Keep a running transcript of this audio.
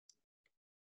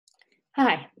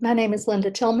Hi, my name is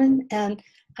Linda Tillman, and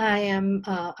I am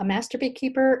a master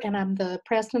beekeeper, and I'm the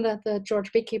president of the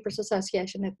Georgia Beekeepers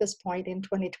Association at this point in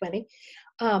 2020.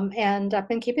 And I've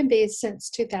been keeping bees since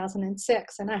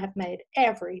 2006, and I have made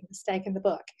every mistake in the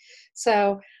book.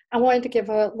 So I wanted to give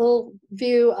a little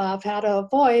view of how to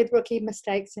avoid rookie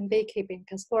mistakes in beekeeping,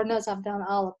 because Lord knows I've done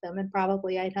all of them and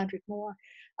probably 800 more.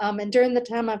 And during the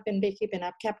time I've been beekeeping,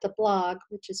 I've kept a blog,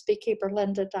 which is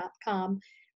beekeeperlinda.com,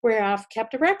 where I've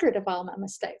kept a record of all my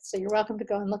mistakes. So you're welcome to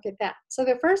go and look at that. So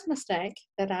the first mistake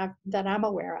that I'm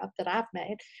aware of that I've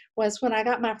made was when I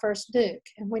got my first nuke.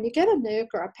 And when you get a nuke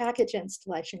or a package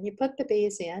installation, you put the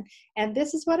bees in, and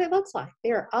this is what it looks like.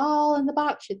 They're all in the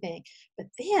box, you think. But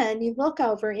then you look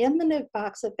over in the nuke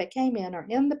box that they came in, or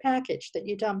in the package that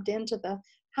you dumped into the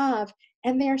hive,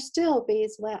 and there are still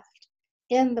bees left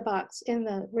in the box, in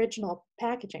the original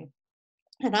packaging.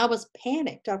 And I was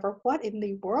panicked over what in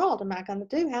the world am I going to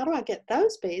do? How do I get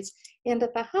those bees into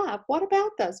the hive? What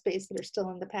about those bees that are still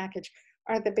in the package,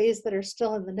 or the bees that are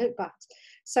still in the nuke box?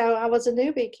 So I was a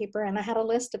new beekeeper, and I had a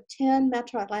list of 10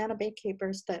 Metro Atlanta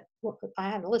beekeepers that, well, I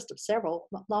had a list of several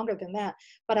longer than that,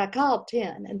 but I called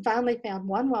 10 and finally found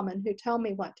one woman who told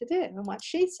me what to do. And what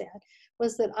she said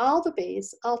was that all the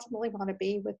bees ultimately want to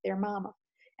be with their mama.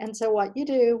 And so what you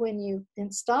do when you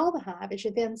install the hive is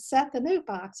you then set the nuke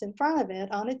box in front of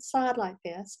it on its side like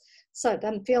this, so it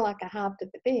doesn't feel like a hive to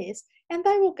the bees, and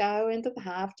they will go into the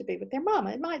hive to be with their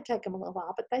mama. It might take them a little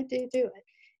while, but they do it.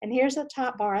 And here's a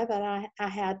top bar that I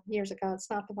had years ago. It's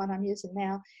not the one I'm using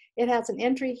now. It has an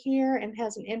entry here and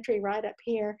has an entry right up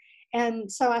here.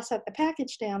 And so I set the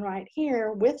package down right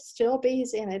here with still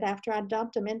bees in it after I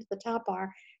dumped them into the top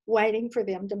bar, waiting for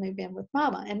them to move in with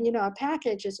mama. And you know, a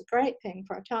package is a great thing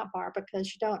for a top bar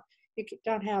because you don't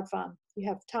have you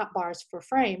have top bars for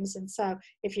frames, and so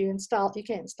if you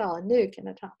can't install a nuke in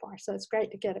a top bar. So it's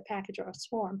great to get a package or a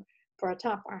swarm for a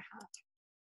top bar hive.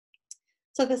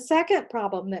 So the second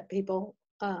problem that people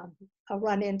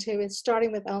run into is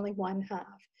starting with only one hive.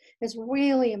 It's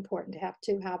really important to have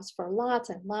two hives for lots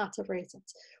and lots of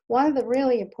reasons. One of the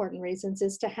really important reasons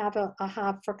is to have a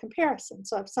hive for comparison.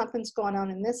 So if something's going on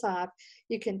in this hive,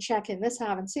 you can check in this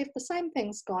hive and see if the same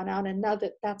thing's going on and know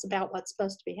that that's about what's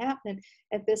supposed to be happening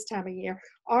at this time of year.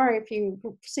 Or if you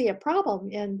see a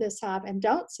problem in this hive and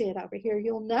don't see it over here,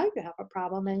 you'll know you have a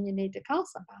problem and you need to call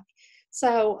somebody.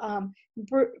 So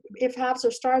if hives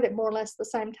are started at more or less the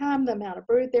same time, the amount of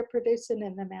brood they're producing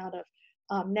and the amount of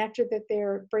nectar that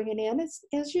they're bringing in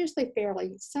is usually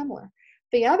fairly similar.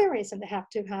 The other reason to have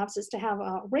two hives is to have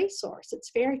a resource.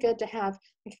 It's very good to have,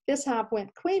 if this hive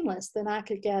went queenless, then I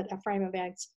could get a frame of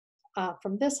eggs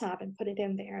from this hive and put it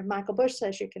in there. And Michael Bush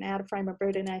says you can add a frame of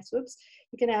brood and eggs,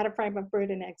 you can add a frame of brood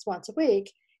and eggs once a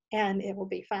week and it will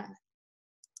be fine.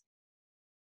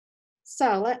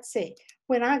 So let's see.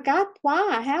 Why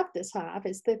I have this hive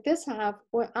is that this hive,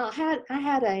 I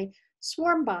had a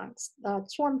swarm box,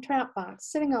 swarm trap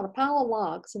box sitting on a pile of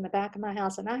logs in the back of my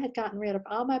house, and I had gotten rid of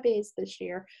all my bees this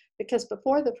year because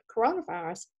before the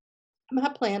coronavirus, my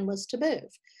plan was to move.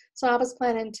 So I was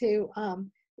planning to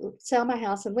sell my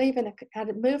house and leave, and I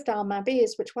had moved all my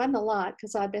bees, which wasn't a lot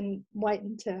because I'd been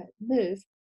waiting to move.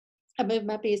 I moved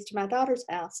my bees to my daughter's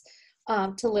house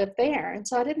to live there, and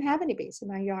so I didn't have any bees in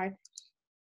my yard.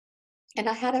 And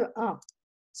I had the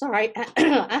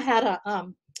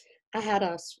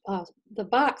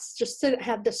box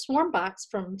had the swarm box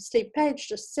from Steve Page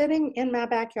just sitting in my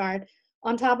backyard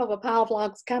on top of a pile of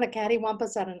logs, kind of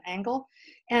cattywampus at an angle.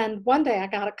 And one day I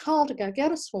got a call to go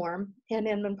get a swarm in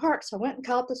Inman Park. So I went and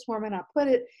called the swarm and I put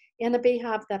it in a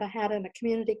beehive that I had in a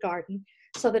community garden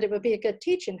so that it would be a good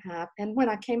teaching hive. And when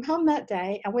I came home that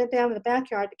day, I went down to the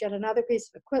backyard to get another piece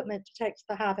of equipment to take to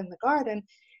the hive in the garden.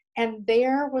 And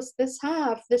there was this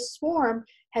hive, this swarm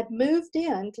had moved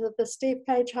into the Steve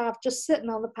Page hive just sitting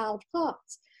on the pile of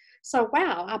logs. So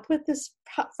wow, I put this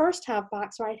first hive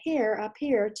box right here, up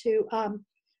here, to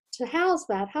house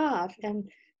that hive. And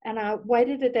I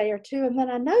waited a day or two, and then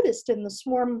I noticed in the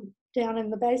swarm down in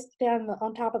the base,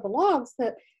 on top of the logs,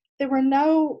 that there were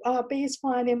no bees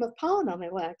flying in with pollen on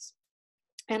their legs.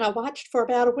 And I watched for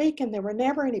about a week, and there were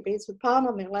never any bees with pollen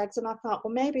on their legs. And I thought,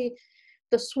 well, maybe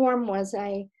the swarm was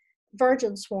a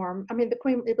virgin swarm. I mean, the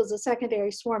queen, it was a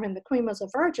secondary swarm and the queen was a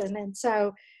virgin. And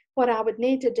so what I would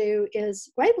need to do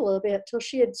is wait a little bit till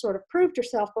she had sort of proved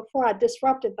herself before I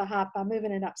disrupted the hive by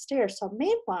moving it upstairs. So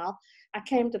meanwhile, I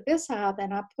came to this hive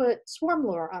and I put swarm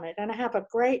lure on it. And I have a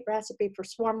great recipe for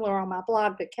swarm lure on my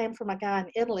blog that came from a guy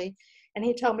in Italy. And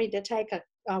he told me to take a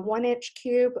 1-inch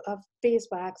cube of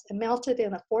beeswax and melt it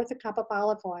in 1/4 cup of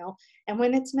olive oil. And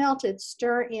when it's melted,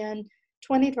 stir in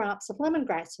 20 drops of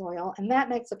lemongrass oil, and that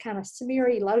makes a kind of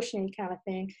smeary, lotiony kind of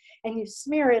thing. And you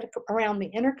smear it around the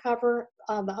inner cover,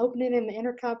 the opening in the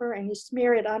inner cover, and you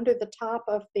smear it under the top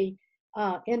of the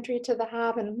entry to the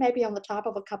hive, and maybe on the top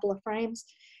of a couple of frames.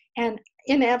 And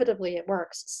inevitably it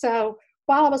works. So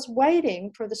while I was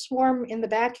waiting for the swarm in the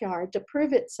backyard to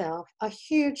prove itself, a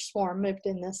huge swarm moved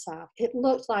in this hive. It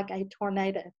looked like a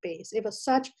tornado of bees. It was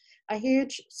such a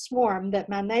huge swarm that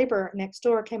my neighbor next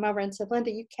door came over and said, Linda,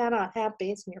 you cannot have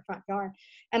bees in your front yard.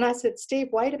 And I said, Steve,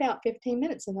 wait about 15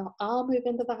 minutes and they'll all move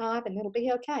into the hive and it'll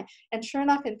be okay. And sure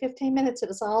enough, in 15 minutes, it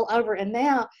was all over. And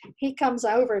now he comes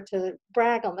over to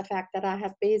brag on the fact that I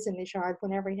have bees in his yard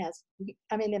whenever he has,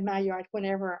 in my yard,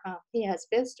 whenever he has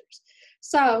visitors.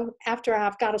 So after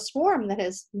I've got a swarm that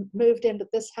has moved into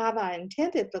this hive I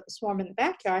intended for the swarm in the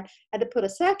backyard, I had to put a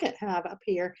second hive up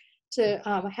here to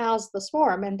house the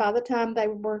swarm. And by the time they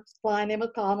were flying in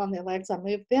with pollen on their legs, I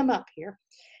moved them up here.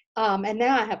 And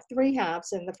now I have 3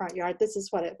 hives in the front yard. This is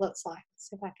what it looks like. Let's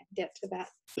see if I can get to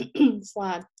that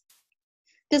slide.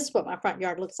 This is what my front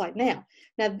yard looks like now.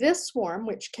 Now this swarm,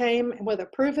 which came with a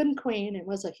proven queen and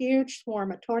was a huge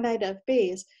swarm, a tornado of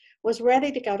bees, was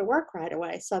ready to go to work right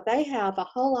away. So they have a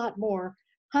whole lot more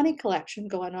honey collection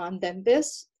going on than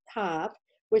this hive,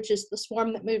 which is the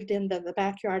swarm that moved into the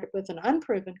backyard with an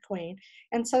unproven queen.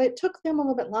 And so it took them a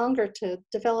little bit longer to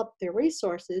develop their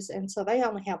resources. And so they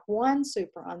only have 1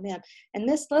 super on them. And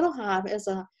this little hive is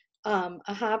a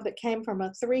hive that came from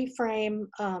a 3-frame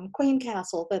queen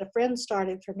castle that a friend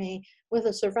started for me with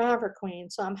a survivor queen.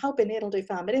 So I'm hoping it'll do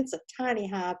fine, but it's a tiny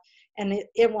hive and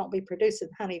it won't be producing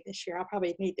honey this year. I'll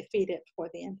probably need to feed it before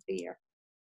the end of the year.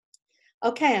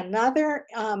 Okay, another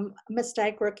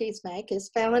mistake rookies make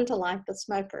is failing to light the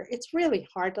smoker. It's really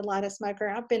hard to light a smoker.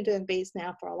 I've been doing bees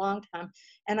now for a long time,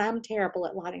 and I'm terrible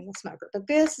at lighting the smoker. But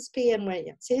this is P.N.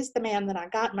 Williams. He's the man that I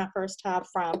got my first hive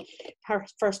from,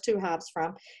 first 2 hives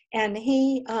from. And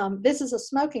this is a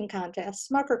smoker contest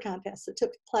that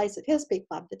took place at his bee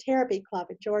club, the Terra Bee Club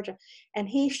in Georgia. And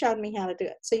he showed me how to do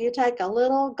it. So you take a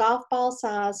little golf ball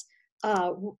size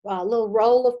a little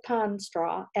roll of pine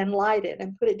straw and light it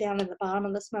and put it down in the bottom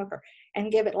of the smoker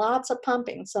and give it lots of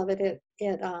pumping so that it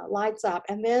lights up.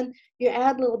 And then you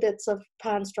add little bits of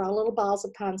pine straw, little balls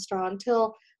of pine straw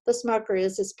until the smoker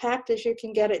is as packed as you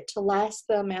can get it to last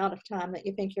the amount of time that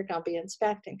you think you're going to be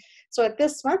inspecting. So at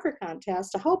this smoker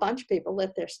contest, a whole bunch of people lit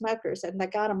their smokers and they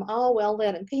got them all well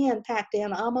lit. And PN packed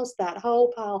in almost that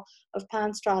whole pile of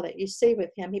pine straw that you see with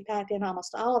him. He packed in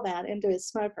almost all of that into his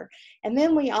smoker. And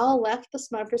then we all left the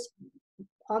smokers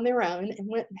on their own and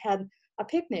went and had a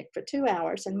picnic for 2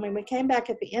 hours. And when we came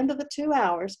back at the end of the 2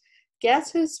 hours,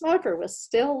 guess whose smoker was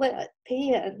still lit?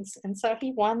 PN's. And so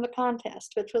he won the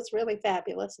contest, which was really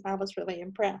fabulous, and I was really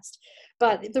impressed.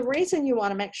 But the reason you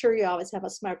want to make sure you always have a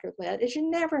smoker lit is you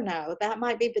never know. That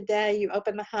might be the day you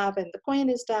open the hive and the queen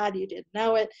has died, you didn't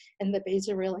know it, and the bees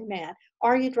are really mad.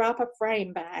 Or you drop a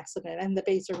frame by accident and the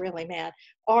bees are really mad.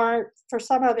 Or for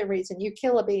some other reason, you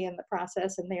kill a bee in the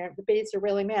process and the bees are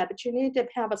really mad, but you need to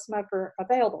have a smoker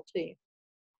available to you.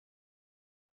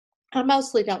 I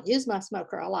mostly don't use my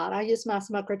smoker a lot. I use my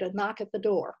smoker to knock at the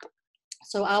door.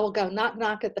 So I will go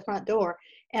knock at the front door,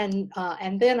 and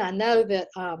then I know that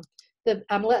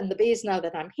I'm letting the bees know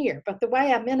that I'm here. But the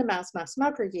way I minimize my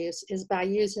smoker use is by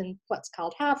using what's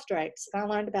called hive drapes. And I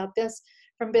learned about this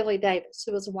from Billy Davis,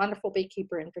 who was a wonderful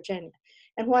beekeeper in Virginia.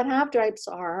 And what hive drapes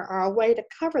are a way to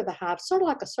cover the hive, sort of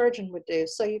like a surgeon would do.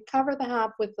 So you cover the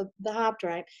hive with the hive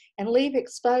drape and leave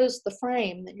exposed the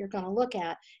frame that you're going to look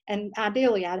at. And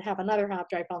ideally, I'd have another hive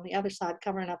drape on the other side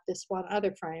covering up this one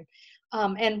other frame.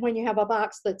 And when you have a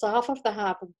box that's off of the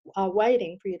hive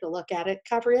waiting for you to look at it,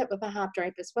 cover it with a hive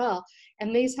drape as well.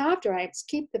 And these hive drapes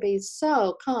keep the bees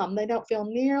so calm. They don't feel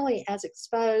nearly as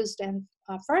exposed and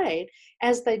afraid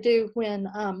as they do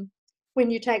when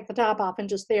you take the top off and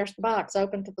just there's the box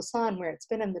open to the sun where it's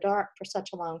been in the dark for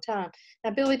such a long time.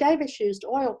 Now, Billy Davis used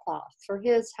oilcloth for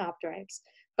his hive drapes,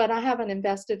 but I haven't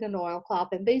invested in oilcloth.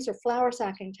 And these are flour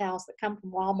sacking towels that come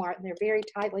from Walmart, and they're very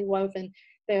tightly woven.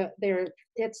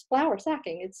 It's flour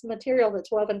sacking. It's material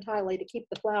that's woven tightly to keep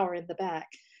the flour in the back.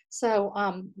 So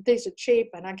these are cheap,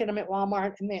 and I get them at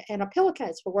Walmart. And a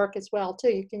pillowcase will work as well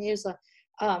too. You can use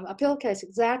a pillowcase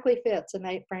exactly fits an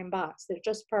 8-frame box. They're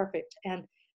just perfect. And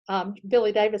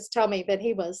Billy Davis told me that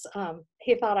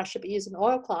he thought I should be using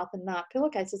oilcloth and not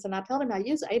pillowcases. And I told him I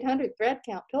use 800 thread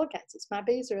count pillowcases. My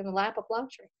bees are in the lap of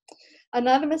luxury.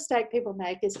 Another mistake people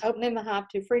make is opening the hive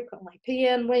too frequently.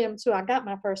 P.N. Williams, who I got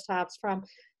my first hives from,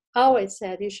 always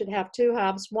said you should have 2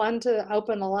 hives, one to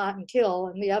open a lot and kill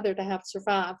and the other to have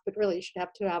survive. But really you should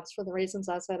have 2 hives for the reasons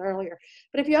I said earlier.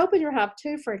 But if you open your hive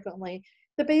too frequently,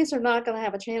 the bees are not going to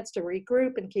have a chance to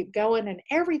regroup and keep going. And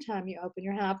every time you open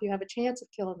your hive, you have a chance of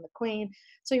killing the queen.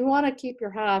 So you want to keep your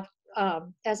hive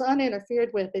as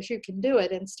uninterfered with as you can do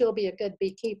it and still be a good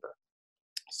beekeeper.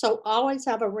 So always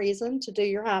have a reason to do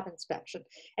your hive inspection.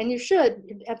 And you should,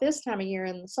 at this time of year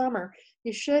in the summer,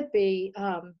 you should be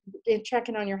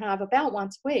checking on your hive about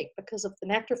once a week because of the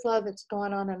nectar flow that's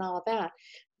going on and all of that.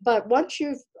 But once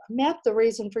you've met the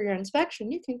reason for your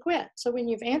inspection, you can quit. So when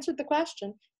you've answered the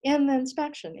question, in the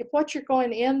inspection, if what you're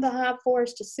going in the hive for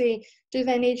is to see, do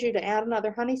they need you to add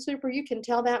another honey super, you can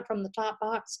tell that from the top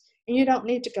box, and you don't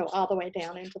need to go all the way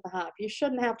down into the hive. You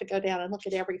shouldn't have to go down and look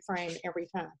at every frame every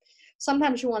time.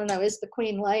 Sometimes you want to know, is the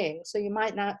queen laying? So you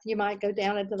might go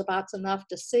down into the box enough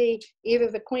to see either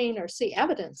the queen or see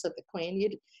evidence of the queen.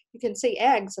 You can see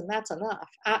eggs, and that's enough.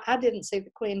 I didn't see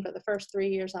the queen for the first 3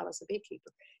 years I was a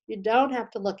beekeeper. You don't have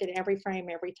to look at every frame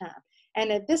every time.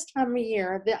 And at this time of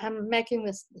year, I'm making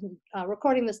this,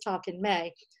 recording this talk in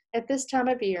May. At this time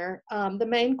of year, the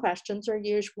main questions are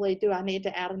usually, do I need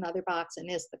to add another box,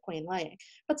 and is the queen laying?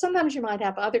 But sometimes you might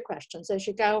have other questions. As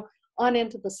you go on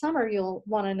into the summer, you'll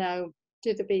want to know,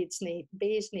 do the bees need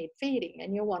feeding?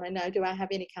 And you'll want to know, do I have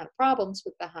any kind of problems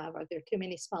with the hive? Are there too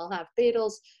many small hive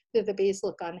beetles? Do the bees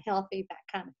look unhealthy?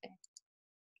 That kind of thing.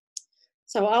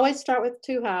 So always start with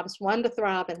 2 hives, one to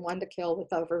thrive and one to kill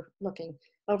with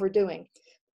overdoing.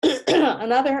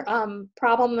 Another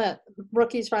problem that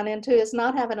rookies run into is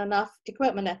not having enough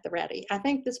equipment at the ready. I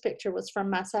think this picture was from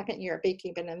my second year of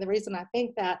beekeeping, and the reason I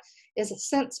think that is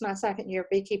since my second year of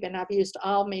beekeeping, I've used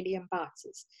all medium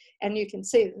boxes. And you can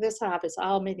see that this hive is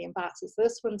all medium boxes.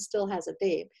 This one still has a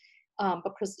deep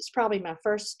because it's probably my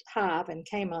first hive and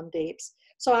came on deeps.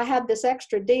 So I had this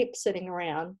extra deep sitting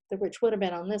around, which would have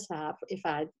been on this hive if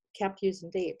I kept using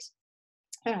deeps.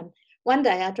 And one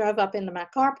day I drove up into my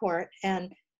carport,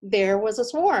 and there was a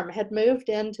swarm had moved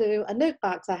into a nuke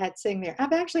box I had sitting there.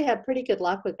 I've actually had pretty good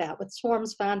luck with that, with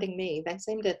swarms finding me. They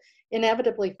seem to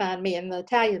inevitably find me, and the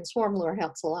Italian swarm lure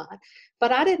helps a lot.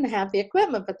 But I didn't have the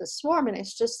equipment for the swarm, and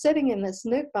it's just sitting in this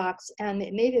nuke box, and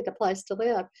it needed a place to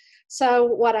live. So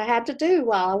what I had to do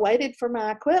while I waited for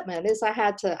my equipment is I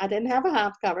didn't have a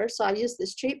hive cover, so I used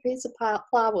this cheap piece of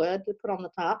plywood to put on the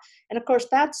top. And of course,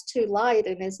 that's too light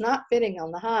and is not fitting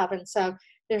on the hive. And so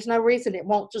there's no reason it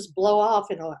won't just blow off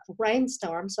in a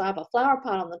rainstorm. So I have a flower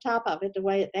pot on the top of it to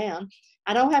weigh it down.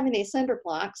 I don't have any cinder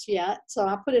blocks yet, so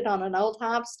I put it on an old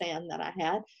hive stand that I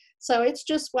had. So it's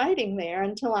just waiting there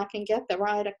until I can get the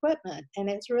right equipment. And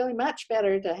it's really much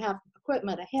better to have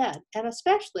equipment ahead. And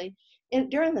especially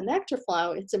during the nectar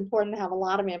flow, it's important to have a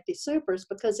lot of empty supers,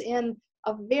 because in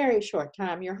a very short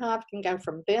time, your hive can go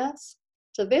from this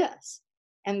to this.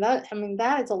 And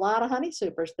that is a lot of honey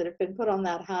supers that have been put on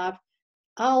that hive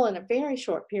all in a very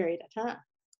short period of time.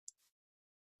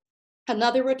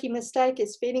 Another rookie mistake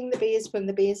is feeding the bees when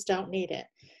the bees don't need it.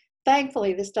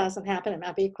 Thankfully, this doesn't happen at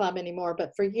my bee club anymore,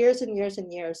 but for years and years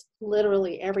and years,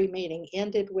 literally every meeting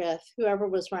ended with whoever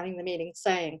was running the meeting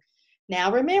saying,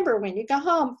 now remember, when you go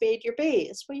home, feed your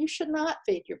bees. Well, you should not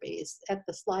feed your bees at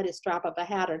the slightest drop of a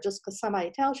hat or just because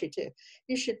somebody tells you to.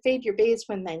 You should feed your bees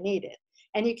when they need it.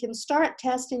 And you can start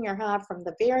testing your hive from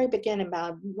the very beginning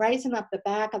by raising up the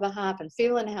back of the hive and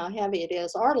feeling how heavy it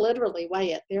is, or literally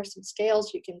weigh it. There's some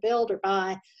scales you can build or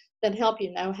buy that help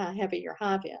you know how heavy your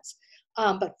hive is.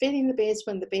 But feeding the bees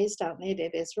when the bees don't need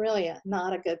it is really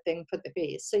not a good thing for the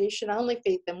bees. So you should only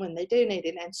feed them when they do need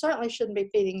it, and certainly shouldn't be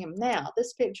feeding them now.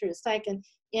 This picture is taken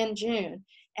in June,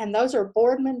 and those are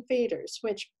Boardman feeders,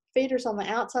 which feeders on the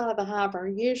outside of the hive are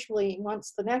usually,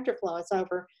 once the nectar flow is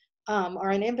over, are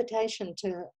an invitation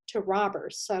to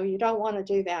robbers. So you don't want to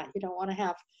do that. You don't want to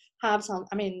have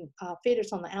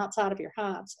feeders on the outside of your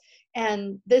hives.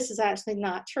 And this is actually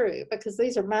not true, because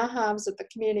these are my hives at the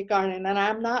community garden, and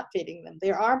I'm not feeding them.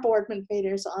 There are Boardman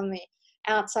feeders on the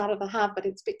outside of the hive, but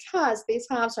it's because these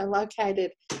hives are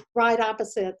located right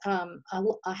opposite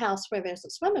a house where there's a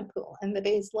swimming pool, and the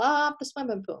bees love the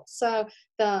swimming pool. So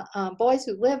the boys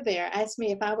who live there asked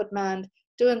me if I would mind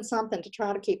doing something to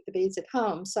try to keep the bees at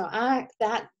home. So I,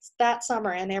 that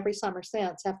summer and every summer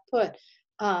since, have put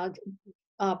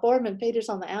Boardman feeders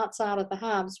on the outside of the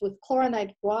hives with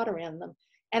chlorinated water in them.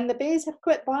 And the bees have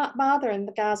quit bothering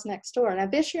the guys next door. Now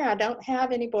this year I don't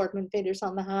have any Boardman feeders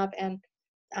on the hive, and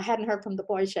I hadn't heard from the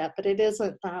boys yet, but it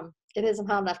isn't hot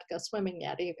enough to go swimming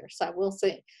yet either. So we'll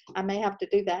see. I may have to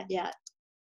do that yet.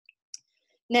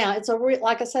 Now,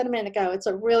 like I said a minute ago, it's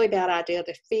a really bad idea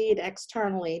to feed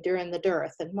externally during the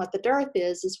dearth. And what the dearth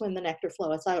is when the nectar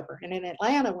flow is over. And in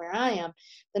Atlanta, where I am,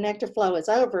 the nectar flow is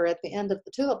over at the end of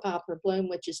the tulip poplar bloom,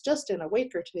 which is just in a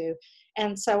week or two.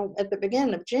 And so at the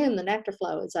beginning of June, the nectar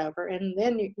flow is over. And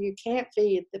then you can't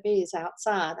feed the bees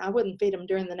outside. I wouldn't feed them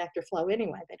during the nectar flow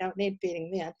anyway. They don't need feeding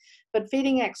then. But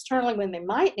feeding externally when they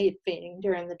might need feeding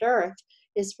during the dearth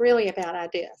is really a bad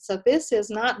idea. So this is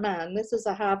not mine. This is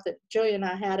a hive that Julia and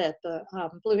I had at the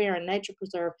Blue Heron Nature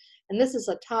Preserve, and this is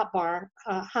a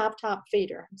hive top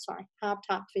feeder. Hive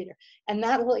top feeder. And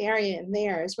that little area in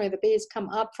there is where the bees come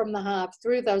up from the hive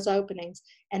through those openings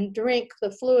and drink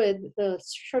the fluid, the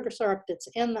sugar syrup that's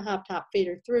in the hive top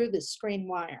feeder through the screen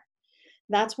wire.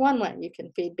 That's one way you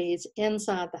can feed bees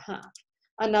inside the hive.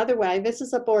 Another way, this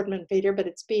is a Boardman feeder, but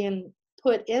it's being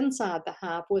put inside the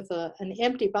hive with an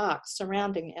empty box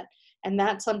surrounding it, and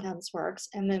that sometimes works.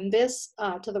 And then this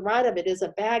to the right of it is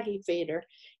a baggie feeder,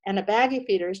 and a baggie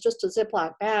feeder is just a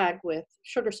Ziploc bag with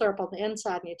sugar syrup on the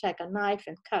inside, and you take a knife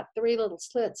and cut 3 little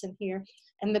slits in here,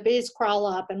 and the bees crawl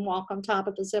up and walk on top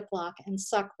of the Ziploc and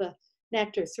suck the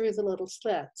nectar through the little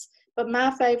slits. But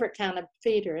my favorite kind of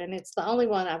feeder, and it's the only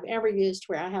one I've ever used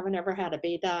where I haven't ever had a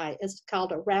bee die, is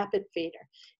called a rapid feeder.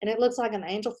 And it looks like an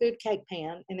angel food cake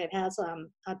pan, and it has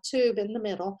a tube in the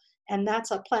middle, and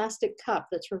that's a plastic cup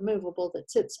that's removable that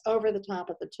sits over the top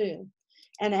of the tube.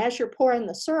 And as you're pouring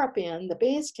the syrup in, the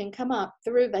bees can come up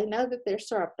through, they know that there's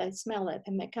syrup, they smell it,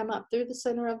 and they come up through the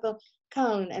center of the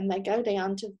cone, and they go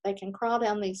down to, they can crawl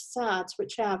down these sides,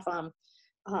 which have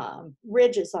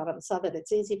ridges on them so that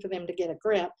it's easy for them to get a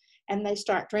grip, and they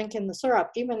start drinking the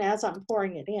syrup even as I'm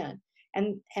pouring it in.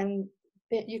 And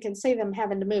you can see them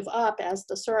having to move up as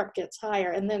the syrup gets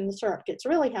higher, and then the syrup gets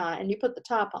really high, and you put the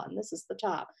top on. This is the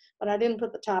top, but I didn't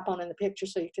put the top on in the picture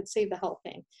so you could see the whole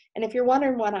thing. And if you're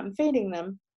wondering what I'm feeding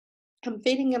them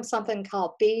something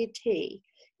called bee tea.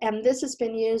 And this has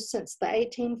been used since the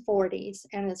 1840s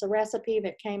and is a recipe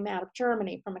that came out of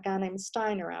Germany from a guy named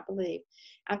Steiner, I believe.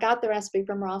 I got the recipe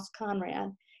from Ross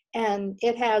Conrad. And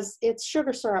it's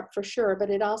sugar syrup for sure, but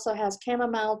it also has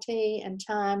chamomile tea and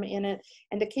thyme in it.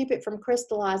 And to keep it from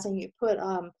crystallizing, you put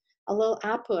a little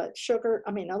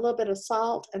bit of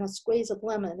salt and a squeeze of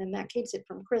lemon, and that keeps it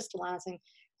from crystallizing,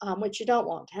 which you don't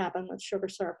want to happen with sugar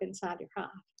syrup inside your hive.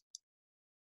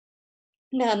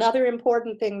 Now, another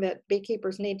important thing that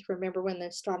beekeepers need to remember when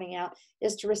they're starting out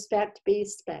is to respect bee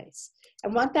space.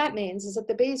 And what that means is that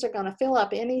the bees are going to fill up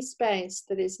any space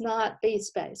that is not bee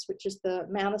space, which is the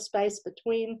amount of space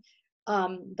between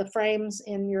the frames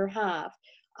in your hive.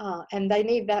 And they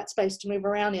need that space to move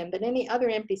around in. But any other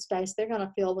empty space, they're going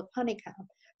to fill with honeycomb.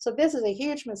 So this is a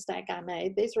huge mistake I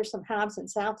made. These were some hives in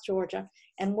South Georgia,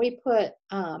 and we put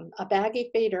a baggie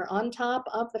feeder on top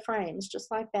of the frames, just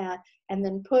like that, and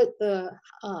then put the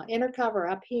inner cover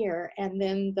up here and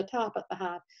then the top of the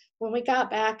hive. When we got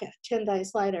back 10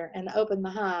 days later and opened the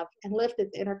hive and lifted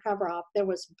the inner cover off, there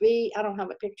was I don't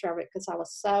have a picture of it because I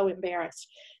was so embarrassed.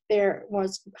 There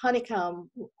was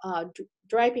honeycomb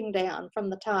draping down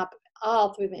from the top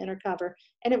all through the inner cover,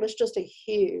 and it was just a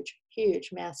huge, huge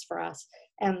mess for us.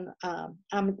 And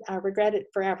I regret it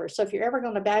forever. So if you're ever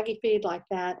going to baggie feed like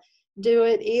that, do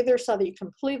it either so that you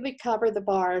completely cover the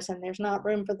bars and there's not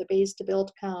room for the bees to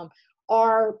build comb,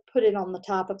 or put it on the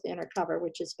top of the inner cover,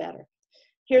 which is better.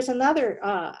 Here's another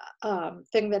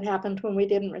thing that happened when we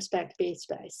didn't respect bee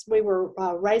space. We were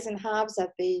raising hives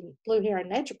at the Blue Heron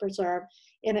Nature Preserve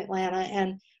in Atlanta,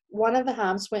 and one of the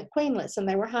hives went queenless, and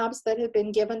they were hives that had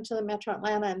been given to the Metro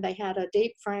Atlanta, and they had a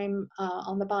deep frame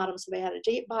on the bottom, so they had a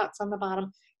deep box on the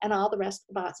bottom, and all the rest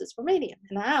of the boxes were medium,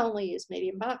 and I only use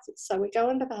medium boxes. So we go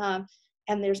into the hive,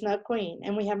 and there's no queen,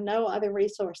 and we have no other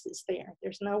resources there.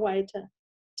 There's no way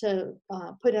to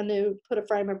put a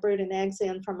frame of brood and eggs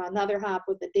in from another hive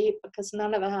with a deep, because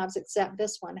none of the hives except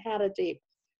this one had a deep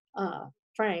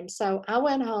frame. So I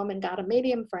went home and got a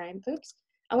medium frame.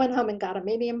 I went home and got a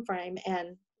medium frame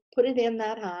and put it in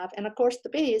that hive. And of course the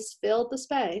bees filled the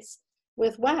space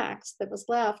with wax that was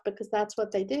left, because that's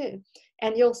what they do.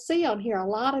 And you'll see on here a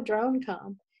lot of drone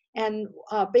comb, and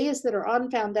bees that are on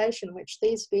foundation, which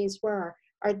these bees were,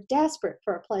 are desperate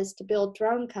for a place to build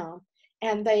drone comb.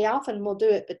 And they often will do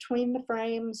it between the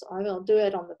frames, or they'll do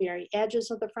it on the very edges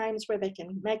of the frames where they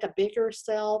can make a bigger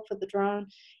cell for the drone.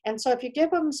 And so if you give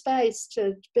them space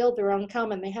to build their own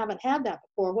comb, and they haven't had that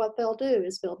before, what they'll do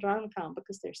is build drone comb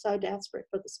because they're so desperate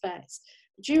for the space.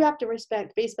 But you have to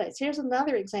respect bee space. Here's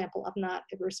another example of not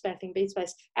respecting bee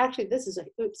space. Actually, this is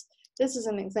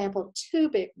an example of 2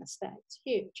 big mistakes,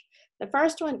 huge. The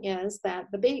first one is that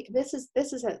this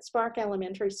is at Spark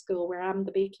Elementary School, where I'm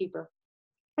the beekeeper.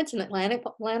 It's an Atlanta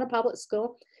public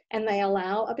school, and they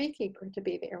allow a beekeeper to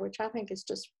be there, which I think is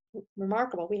just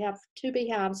remarkable. We have 2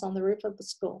 beehives on the roof of the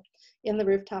school in the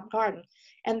rooftop garden.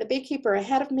 And the beekeeper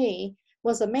ahead of me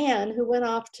was a man who went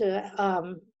off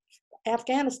to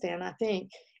Afghanistan, I think.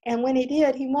 And when he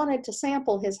did, he wanted to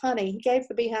sample his honey. He gave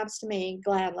the beehives to me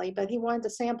gladly, but he wanted to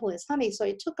sample his honey. So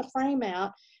he took a frame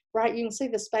out, right? You can see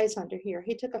the space under here.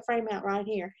 He took a frame out right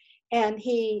here, and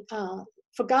he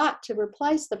forgot to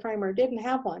replace the frame, or didn't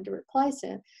have one to replace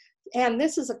it. And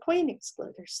this is a queen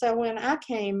excluder. So when I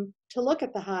came to look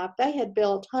at the hive, they had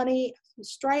built honey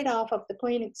straight off of the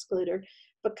queen excluder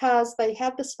because they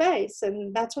had the space,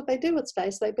 and that's what they do with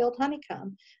space. They build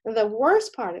honeycomb. And the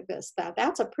worst part of this, though,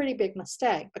 that's a pretty big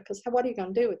mistake, because what are you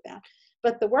going to do with that?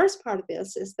 But the worst part of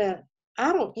this is that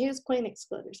I don't use queen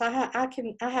excluders.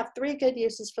 I have 3 good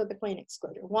uses for the queen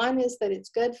excluder. One is that it's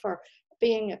good for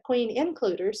being a queen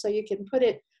includer, so you can put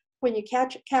it when you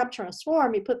capture a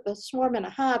swarm. You put the swarm in a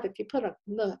hive. If you put a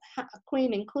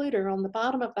queen includer on the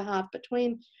bottom of the hive,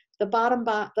 between the bottom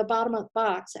of the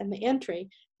box and the entry,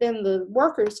 then the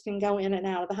workers can go in and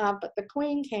out of the hive, but the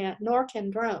queen can't, nor can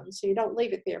drones. So you don't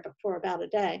leave it there for about a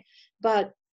day.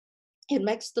 But it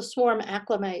makes the swarm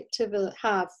acclimate to the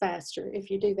hive faster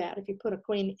if you do that, if you put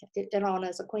it on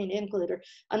as a queen includer.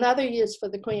 Another use for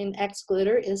the queen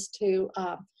excluder is to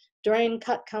drain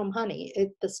cut comb honey.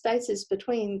 The spaces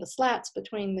between the slats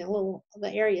between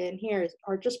the area in here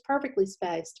are just perfectly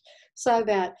spaced, so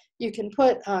that you can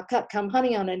put cut comb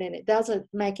honey on it, and it doesn't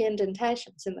make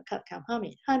indentations in the cut comb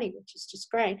honey, which is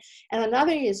just great. And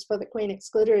another use for the queen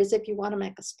excluder is if you want to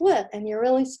make a split and you're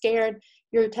really scared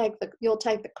you'll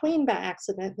take the queen by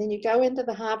accident. Then you go into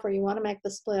the hive where you want to make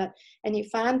the split, and you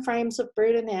find frames of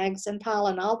brood and eggs and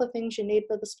pollen, all the things you need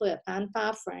for the split. Find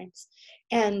 5 frames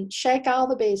and shake all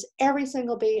the bees, every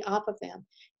single bee off of them.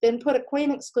 Then put a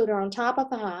queen excluder on top of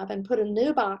the hive and put a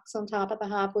new box on top of the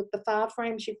hive with the 5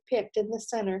 frames you've picked in the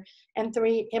center and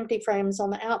 3 empty frames on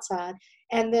the outside.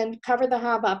 And then cover the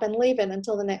hive up and leave it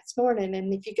until the next morning.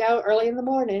 And if you go early in the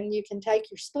morning, you can take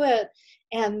your split,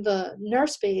 and the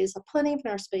nurse bees, plenty of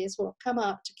nurse bees, will come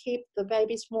up to keep the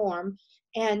babies warm.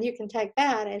 And you can take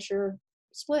that as your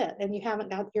split, and you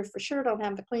for sure don't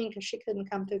have the queen, because she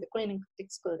couldn't come through the queen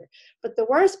excluder. But the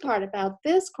worst part about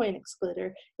this queen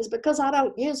excluder is because I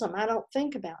don't use them, I don't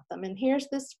think about them. And here's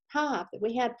this hive that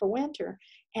we had for winter,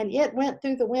 and it went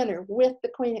through the winter with the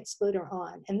queen excluder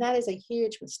on. And that is a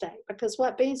huge mistake, because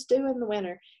what bees do in the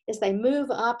winter is they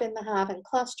move up in the hive and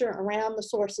cluster around the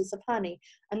sources of honey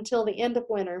until the end of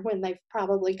winter, when they've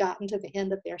probably gotten to the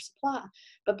end of their supply.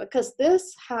 But because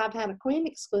this hive had a queen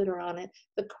excluder on it,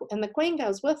 and the queen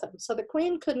goes with them, so the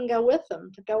queen couldn't go with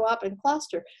them to go up and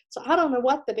cluster. So I don't know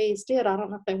what the bees did. I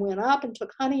don't know if they went up and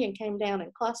took honey and came down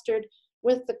and clustered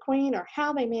with the queen, or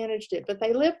how they managed it. But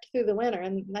they lived through the winter,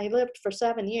 and they lived for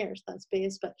 7 years, those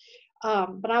bees. But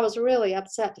I was really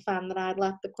upset to find that I had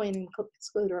left the queen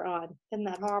excluder on. Isn't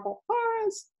that horrible?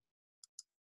 Horrors.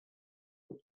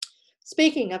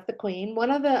 Speaking of the queen,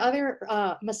 one of the other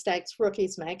mistakes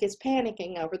rookies make is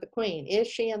panicking over the queen. Is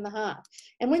she in the hive?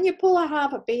 And when you pull a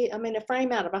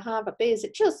frame out of a hive of bees,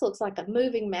 it just looks like a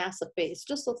moving mass of bees.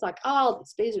 It just looks like all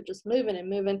these bees are just moving and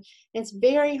moving. It's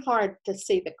very hard to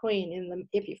see the queen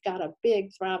if you've got a big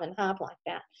thriving hive like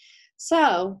that.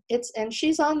 So and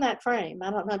she's on that frame.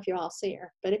 I don't know if you all see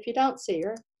her, but if you don't see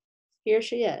her, here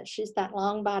she is. She's that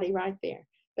long body right there.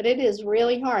 But it is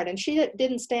really hard, and she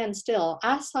didn't stand still.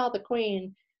 I saw the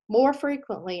queen more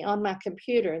frequently on my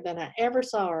computer than I ever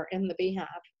saw her in the beehive,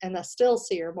 and I still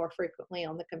see her more frequently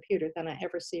on the computer than I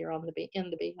ever see her in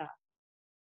the beehive.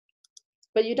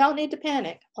 But you don't need to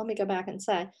panic. Let me go back and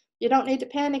say, you don't need to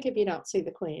panic if you don't see the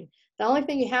queen. The only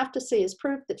thing you have to see is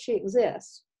proof that she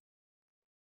exists.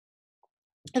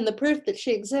 And the proof that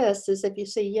she exists is if you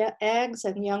see eggs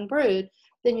and young brood,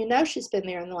 then you know she's been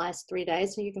there in the last 3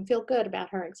 days, so you can feel good about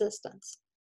her existence.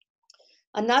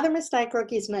 Another mistake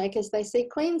rookies make is they see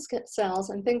queen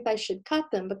cells and think they should cut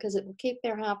them because it will keep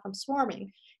their hive from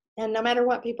swarming. And no matter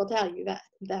what people tell you,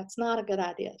 that's not a good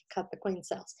idea to cut the queen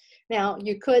cells. Now,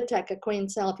 you could take a queen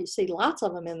cell if you see lots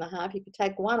of them in the hive. You could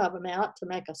take one of them out to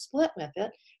make a split with it,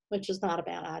 which is not a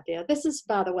bad idea. This is,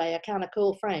 by the way, a kind of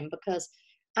cool frame because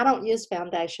I don't use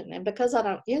foundation, and because I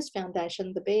don't use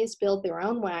foundation, the bees build their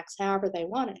own wax however they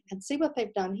want it. And see what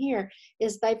they've done here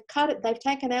is they've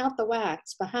taken out the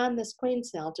wax behind this queen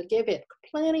cell to give it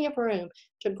plenty of room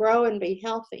to grow and be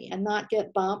healthy and not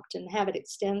get bumped and have it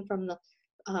extend from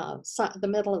the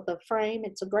middle of the frame.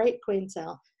 It's a great queen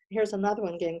cell. Here's another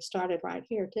one getting started right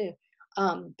here too.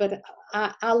 But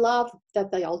I love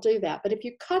that they all do that. But if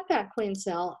you cut that queen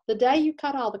cell, the day you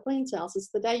cut all the queen cells is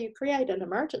the day you create an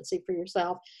emergency for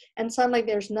yourself, and suddenly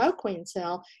there's no queen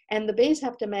cell, and the bees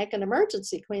have to make an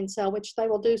emergency queen cell, which they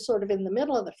will do sort of in the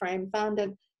middle of the frame, find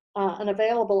an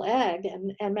available egg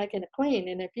and make it a queen.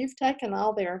 And if you've taken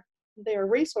all their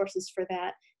resources for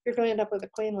that, you're going to end up with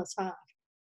a queenless hive.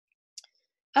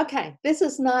 Okay, this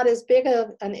is not as big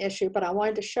of an issue, but I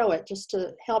wanted to show it just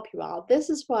to help you all. This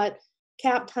is what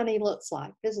capped honey looks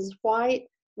like. This is white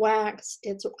wax.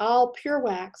 It's all pure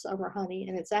wax over honey,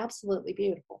 and it's absolutely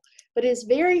beautiful. But it's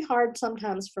very hard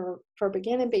sometimes for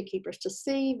beginning beekeepers to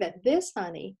see that this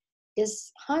honey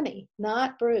is honey,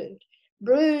 not brood.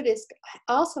 Brood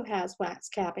also has wax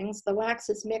cappings. The wax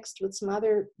is mixed with some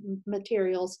other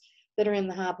materials that are in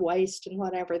the hive waste and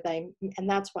whatever and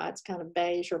that's why it's kind of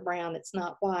beige or brown. It's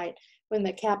not white when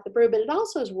they cap the brood, but it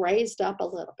also is raised up a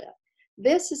little bit.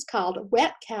 This is called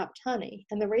wet capped honey,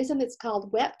 and the reason it's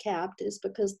called wet capped is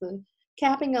because the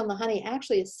capping on the honey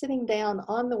actually is sitting down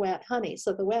on the wet honey,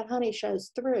 so the wet honey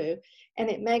shows through, and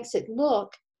it makes it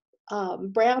look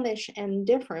brownish and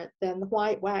different than the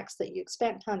white wax that you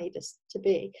expect honey to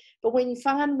be. But when you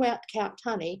find wet capped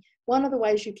honey, one of the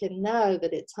ways you can know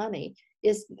that it's honey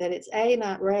is that it's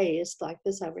not raised like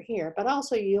this over here, but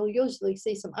also you'll usually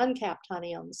see some uncapped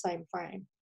honey on the same frame.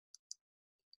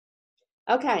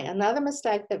 Okay, another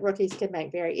mistake that rookies can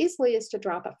make very easily is to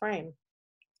drop a frame.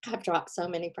 I've dropped so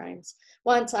many frames.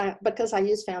 Once because I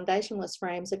use foundationless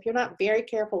frames, if you're not very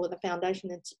careful with a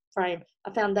foundationless frame,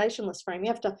 you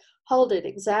have to hold it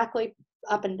exactly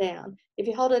up and down. If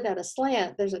you hold it at a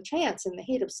slant, there's a chance in the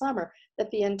heat of summer that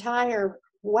the entire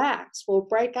wax will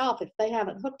break off if they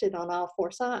haven't hooked it on all four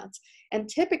sides. And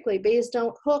typically bees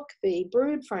don't hook the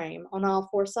brood frame on all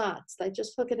four sides. They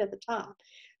just hook it at the top.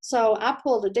 So I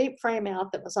pulled a deep frame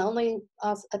out that was only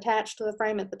attached to the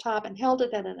frame at the top and held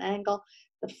it at an angle.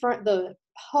 The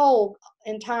whole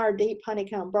entire deep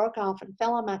honeycomb broke off and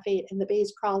fell on my feet, and the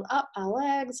bees crawled up my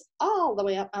legs, all the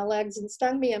way up my legs, and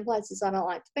stung me in places I don't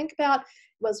like to think about. It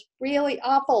was really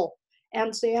awful.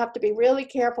 And so you have to be really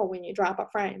careful when you drop a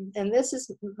frame. And this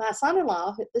is my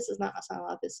son-in-law. This is not my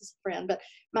son-in-law. This is a friend. But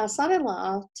my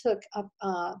son-in-law took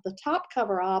the top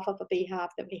cover off of a beehive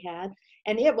that we had,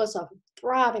 and it was a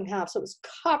thriving hive. So it was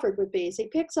covered with bees. He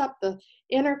picks up the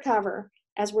inner cover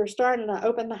as we're starting to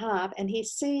open the hive, and he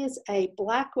sees a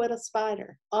black widow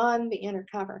spider on the inner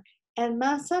cover. And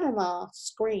my son-in-law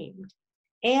screamed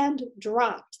and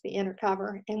dropped the inner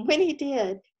cover. And when he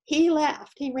did, he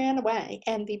left, he ran away,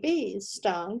 and the bees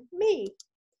stung me.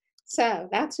 So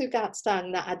that's who got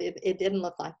stung. Now, it didn't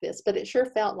look like this, but it sure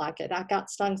felt like it. I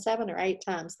got stung 7 or 8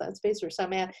 times. Those bees were so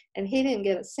mad, and he didn't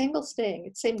get a single sting.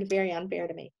 It seemed very unfair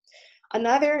to me.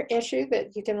 Another issue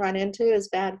that you can run into is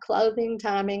bad clothing,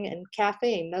 timing, and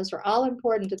caffeine. Those are all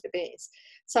important to the bees.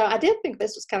 So I did think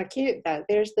this was kind of cute, though.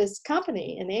 There's this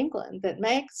company in England that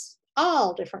makes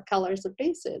all different colors of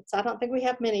bee suits. I don't think we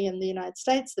have many in the United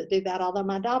States that do that, although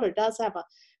my daughter does have a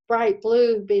bright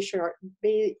blue bee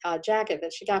jacket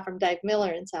that she got from Dave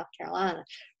Miller in South Carolina.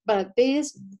 But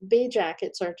these bee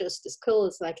jackets are just as cool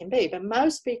as they can be. But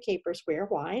most beekeepers wear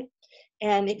white.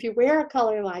 And if you wear a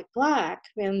color like black,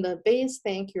 then the bees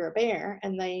think you're a bear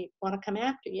and they want to come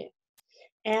after you.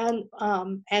 And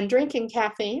drinking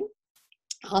caffeine,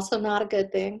 also not a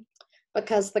good thing,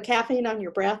 because the caffeine on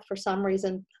your breath for some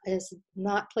reason is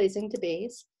not pleasing to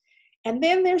bees. And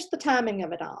then there's the timing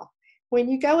of it all. When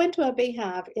you go into a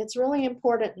beehive, it's really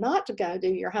important not to go do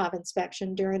your hive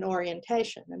inspection during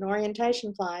orientation. And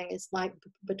orientation flying is like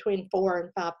between 4 and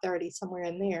 5:30, somewhere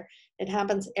in there. It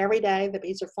happens every day. The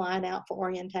bees are flying out for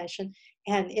orientation.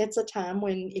 And it's a time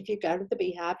when, if you go to the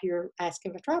beehive, you're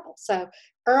asking for trouble. So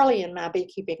early in my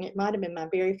beekeeping, it might have been my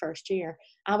very first year,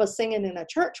 I was singing in a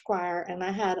church choir, and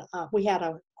we had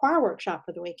a choir workshop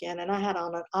for the weekend, and I had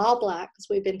on an all black, because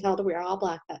we've been told to wear all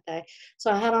black that day. So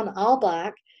I had on all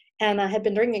black, and I had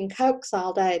been drinking Cokes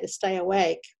all day to stay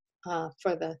awake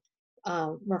for the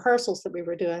rehearsals that we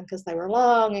were doing, because they were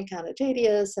long and kind of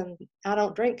tedious, and I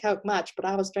don't drink Coke much, but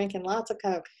I was drinking lots of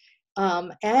Coke.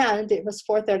 And it was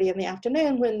 4:30 in the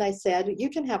afternoon when they said, you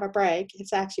can have a break.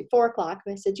 It's actually 4 o'clock.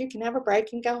 They said, you can have a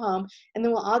break and go home, and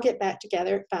then we'll all get back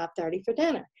together at 5:30 for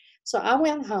dinner. So I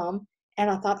went home, and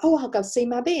I thought, oh, I'll go see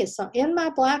my bees. So in my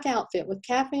black outfit with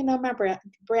caffeine on my breath,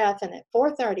 and at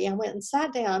 4:30, I went and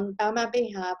sat down by my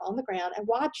beehive on the ground and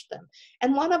watched them.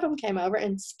 And one of them came over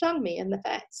and stung me in the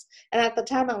face. And at the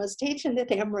time, I was teaching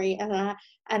at Emory,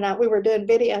 and we were doing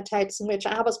videotapes in which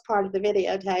I was part of the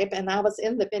videotape, and I was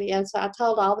in the video. So I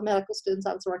told all the medical students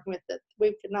I was working with that we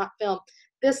could not film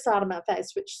this side of my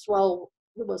face, which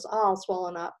was all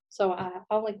swollen up. So I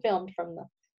only filmed from the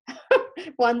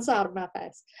One side of my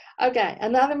face. Okay,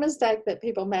 another mistake that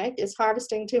people make is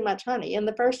harvesting too much honey in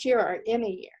the first year or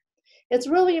any year. It's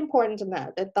really important to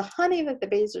know that the honey that the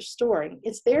bees are storing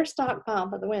is their stockpile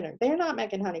for the winter. They're not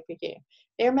making honey for you.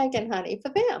 They're making honey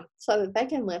for them so that they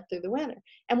can live through the winter.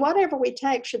 And whatever we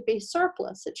take should be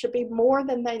surplus. It should be more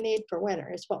than they need for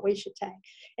winter is what we should take.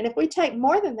 And if we take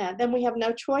more than that, then we have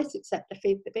no choice except to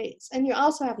feed the bees. And you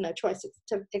also have no choice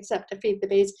except to feed the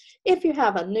bees if you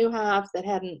have a new hive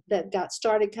that got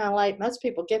started kind of late. Most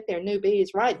people get their new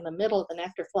bees right in the middle of the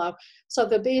nectar flow. So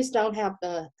the bees don't have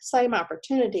the same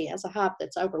opportunity as a hive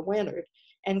that's overwintered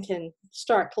and can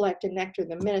start collecting nectar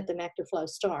the minute the nectar flow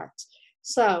starts.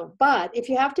 So, but if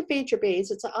you have to feed your bees,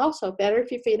 it's also better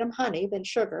if you feed them honey than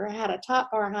sugar. I had a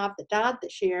top bar hive that died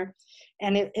this year,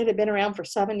 and it had been around for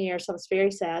 7 years, so it's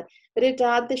very sad. But it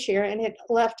died this year, and it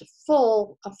left a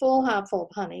full hive full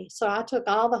of honey. So I took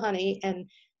all the honey, and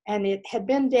it had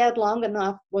been dead long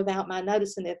enough without my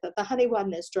noticing it that the honey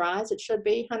wasn't as dry as it should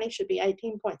be. Honey should be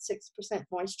 18.6%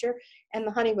 moisture, and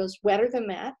the honey was wetter than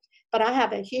that. But I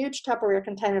have a huge Tupperware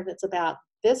container that's about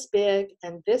this big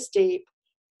and this deep,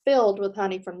 filled with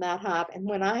honey from that hive. And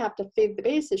when I have to feed the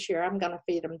bees this year, I'm going to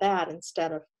feed them that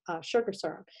instead of sugar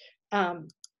syrup.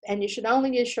 And you should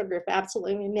only use sugar if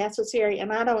absolutely necessary.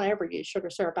 And I don't ever use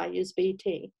sugar syrup. I use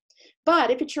BT.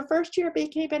 But if it's your first year of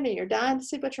beekeeping and you're dying to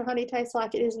see what your honey tastes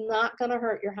like, it is not going to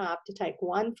hurt your hive to take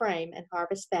one frame and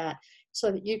harvest that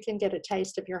so that you can get a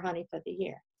taste of your honey for the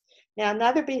year. Now,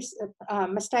 another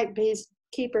mistake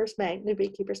beekeepers make, new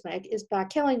beekeepers make, is by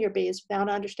killing your bees without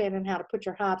understanding how to put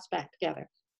your hives back together.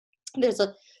 There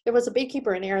was a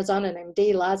beekeeper in Arizona named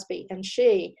Dee Lusby, and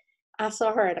I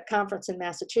saw her at a conference in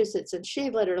Massachusetts, and she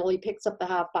literally picks up the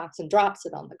hive box and drops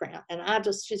it on the ground. And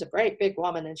she's a great big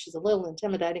woman, and she's a little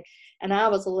intimidating, and I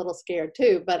was a little scared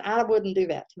too, but I wouldn't do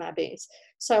that to my bees.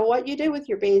 So what you do with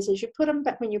your bees is you put them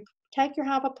back, when you take your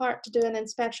hive apart to do an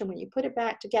inspection, when you put it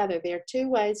back together, there are 2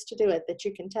 ways to do it that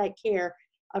you can take care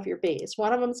of your bees.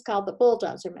 One of them is called the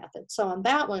bulldozer method. So on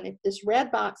that one, if this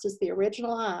red box is the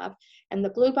original hive and the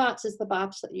blue box is the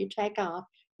box that you take off,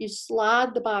 you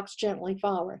slide the box gently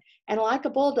forward. And like a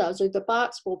bulldozer, the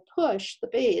box will push the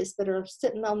bees that are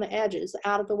sitting on the edges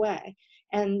out of the way.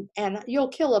 And you'll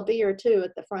kill a bee or 2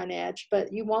 at the front edge,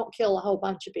 but you won't kill a whole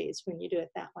bunch of bees when you do it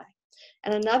that way.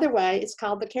 And another way is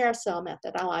called the carousel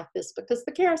method. I like this because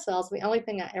the carousel is the only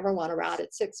thing I ever want to ride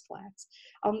at Six Flags.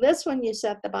 On this one, you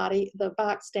set the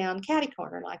box down catty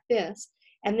corner like this.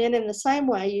 And then in the same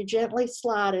way, you gently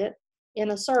slide it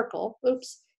in a circle.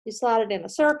 Oops. You slide it in a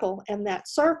circle, and that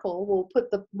circle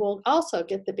will also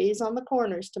get the bees on the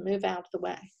corners to move out of the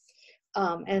way.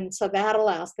 And so that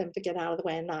allows them to get out of the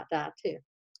way and not die too.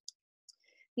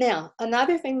 Now,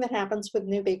 another thing that happens with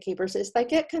new beekeepers is they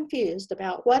get confused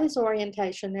about what is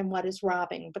orientation and what is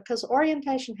robbing, because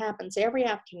orientation happens every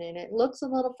afternoon. It looks a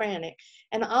little frantic,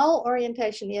 and all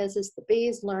orientation is the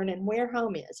bees learning where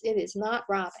home is. It is not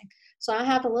robbing. So I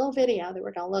have a little video that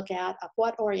we're going to look at of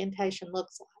what orientation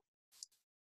looks like.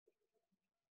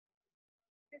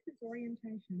 This is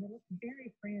orientation. It looks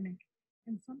very frantic,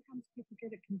 and sometimes people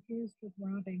get it confused with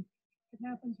robbing. It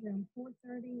happens around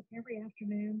 4:30 every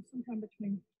afternoon, sometime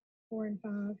between 4 and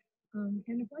 5.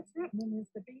 And what's happening is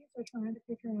the bees are trying to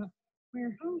figure out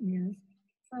where home is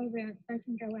so that they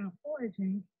can go out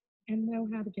foraging and know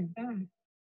how to get back.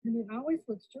 And it always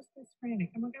looks just this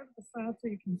frantic. I'm going to go to the side so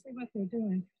you can see what they're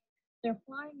doing. They're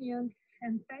flying in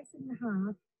and facing the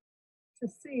hive to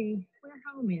see where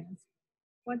home is.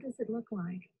 What does it look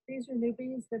like? These are new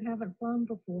bees that haven't flown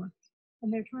before,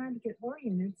 and they're trying to get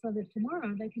oriented so that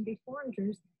tomorrow they can be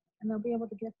foragers and they'll be able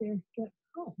to get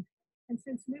home. And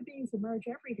since new bees emerge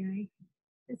every day,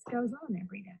 this goes on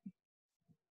every day.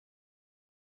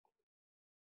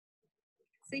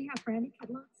 See how frantic it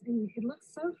looks? And it looks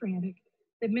so frantic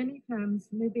that many times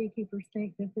new beekeepers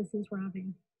think that this is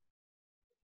robbing.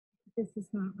 This is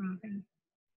not robbing.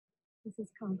 This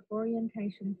is called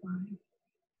orientation flying.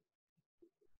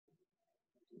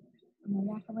 I'm going to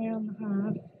walk around the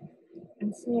hive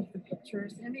and see if the picture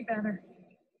is any better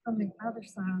from the other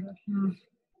side of how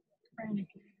frantic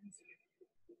it is.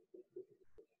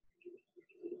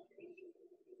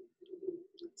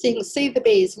 So you can see the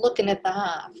bees looking at the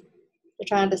hive. They're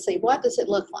trying to see what does it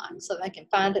look like so they can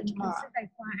find it tomorrow. You can see they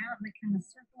fly out and they kind of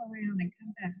circle around and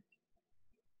come back.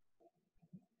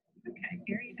 Okay,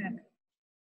 here you have it.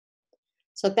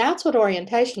 So that's what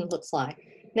orientation looks like.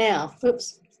 Now,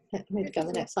 oops, let me go to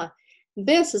the next slide.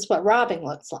 This is what robbing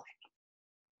looks like.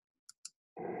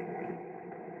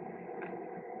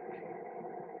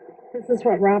 This is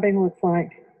what robbing looks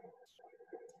like.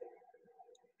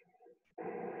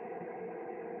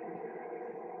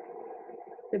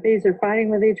 The bees are fighting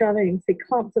with each other. You can see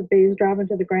clumps of bees dropping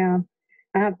to the ground.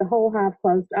 I have the whole hive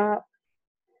closed up.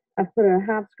 I've put a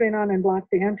hive screen on and blocked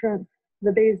the entrance.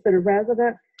 The bees that are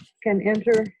resident can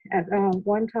enter at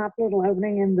one top little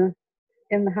opening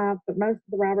in the hive, but most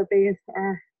of the robber bees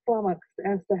are flummoxed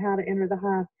as to how to enter the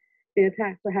hive. The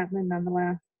attacks are happening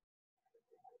nonetheless.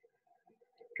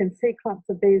 You can see clumps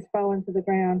of bees falling to the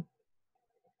ground.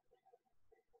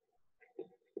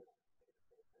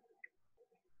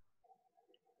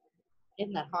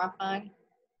 Isn't that horrifying?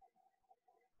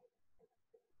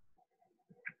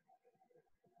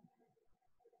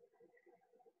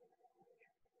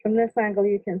 From this angle,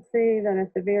 you can see that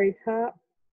at the very top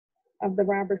of the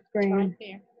robber screen,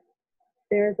 Right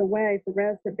there's a way for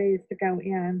resident bees to go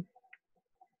in.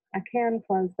 I can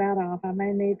close that off. I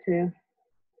may need to.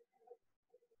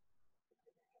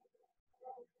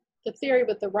 The theory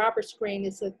with the robber screen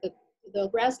is that the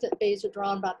resident bees are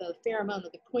drawn by the pheromone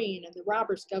of the queen, and the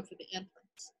robbers go for the entrance.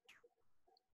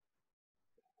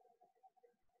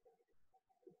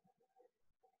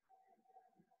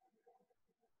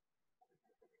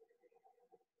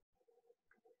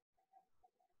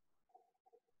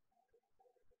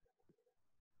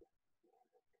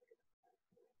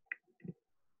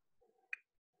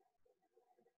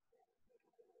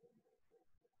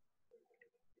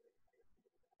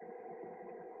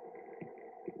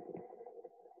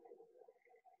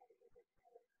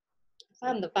 I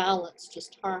find the violence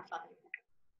just horrifying.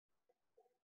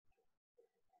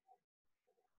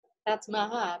 That's my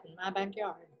hive in my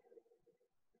backyard.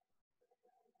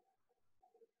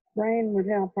 Rain would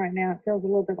help right now. It feels a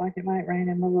little bit like it might rain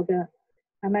in a little bit.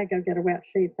 I may go get a wet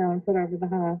sheet though and put over the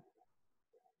hive.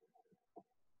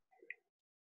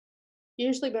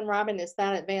 Usually when robbing is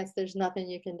that advanced, there's nothing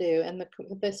you can do. And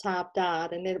this hive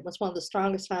died, and it was one of the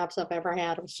strongest hives I've ever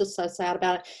had. I was just so sad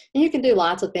about it. And you can do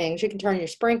lots of things. You can turn your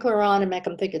sprinkler on and make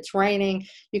them think it's raining.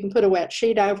 You can put a wet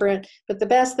sheet over it. But the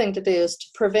best thing to do is to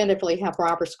preventively have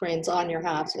robber screens on your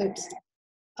hives. Oops.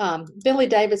 Billy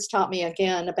Davis taught me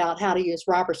again about how to use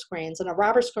robber screens. And a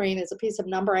robber screen is a piece of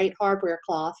number 8 hardware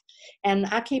cloth. And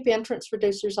I keep entrance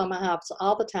reducers on my hives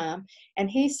all the time. And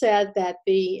he said that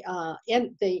the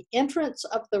entrance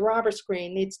of the robber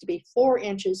screen needs to be 4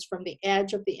 inches from the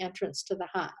edge of the entrance to the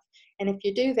hive. And if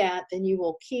you do that, then you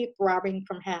will keep robbing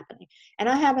from happening. And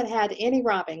I haven't had any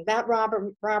robbing. That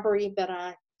robbery that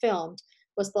I filmed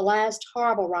was the last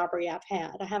horrible robbery I've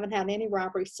had. I haven't had any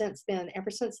robbery since then.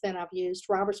 Ever since then, I've used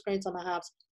robber screens on my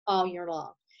hives all year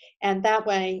long. And that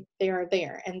way, they're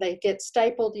there. And they get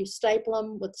stapled. You staple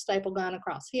them with the staple gun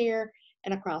across here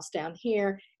and across down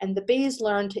here. And the bees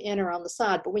learn to enter on the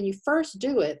side. But when you first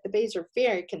do it, the bees are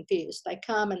very confused. They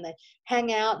come and they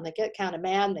hang out and they get kind of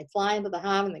mad and they fly into the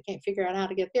hive and they can't figure out how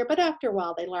to get there. But after a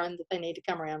while, they learn that they need to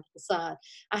come around to the side.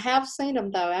 I have seen them,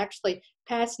 though, actually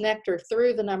pass nectar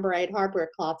through the number 8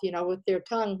 hardware cloth, you know, with their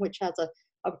tongue, which has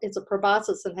it's a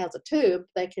proboscis and has a tube.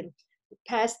 They can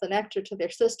pass the nectar to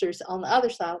their sisters on the other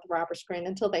side of the robber screen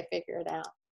until they figure it out.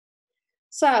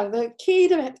 So the key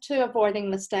to avoiding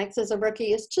mistakes as a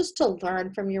rookie is just to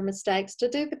learn from your mistakes, to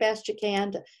do the best you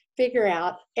can to figure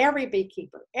out. Every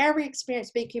beekeeper, every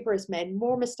experienced beekeeper has made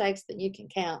more mistakes than you can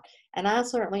count, and I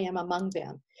certainly am among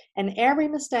them. And every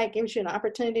mistake gives you an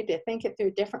opportunity to think it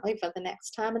through differently for the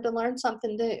next time and to learn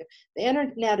something new. The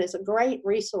internet is a great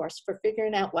resource for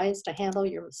figuring out ways to handle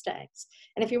your mistakes.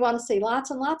 And if you want to see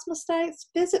lots and lots of mistakes,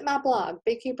 visit my blog,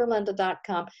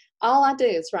 beekeeperlinda.com. All I do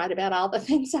is write about all the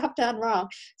things I've done wrong,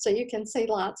 so you can see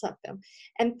lots of them.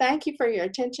 And thank you for your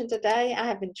attention today. I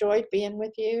have enjoyed being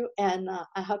with you, and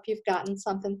I hope you've gotten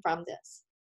something from this.